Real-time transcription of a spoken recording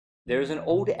There's an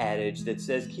old adage that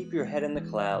says keep your head in the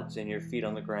clouds and your feet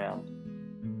on the ground,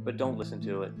 but don't listen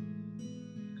to it.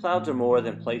 Clouds are more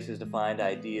than places to find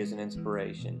ideas and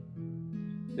inspiration.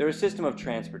 They're a system of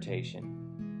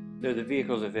transportation. They're the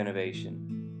vehicles of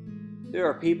innovation. There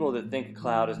are people that think a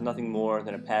cloud is nothing more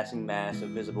than a passing mass of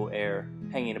visible air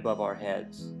hanging above our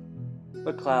heads.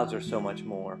 But clouds are so much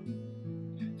more.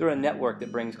 They're a network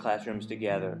that brings classrooms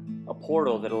together, a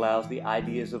portal that allows the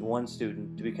ideas of one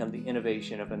student to become the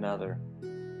innovation of another.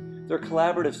 They're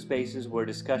collaborative spaces where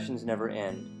discussions never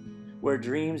end, where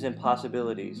dreams and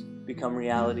possibilities become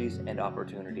realities and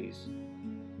opportunities.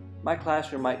 My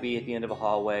classroom might be at the end of a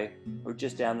hallway or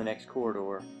just down the next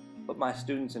corridor, but my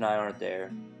students and I aren't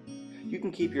there. You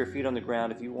can keep your feet on the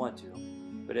ground if you want to,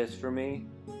 but as for me,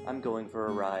 I'm going for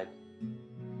a ride.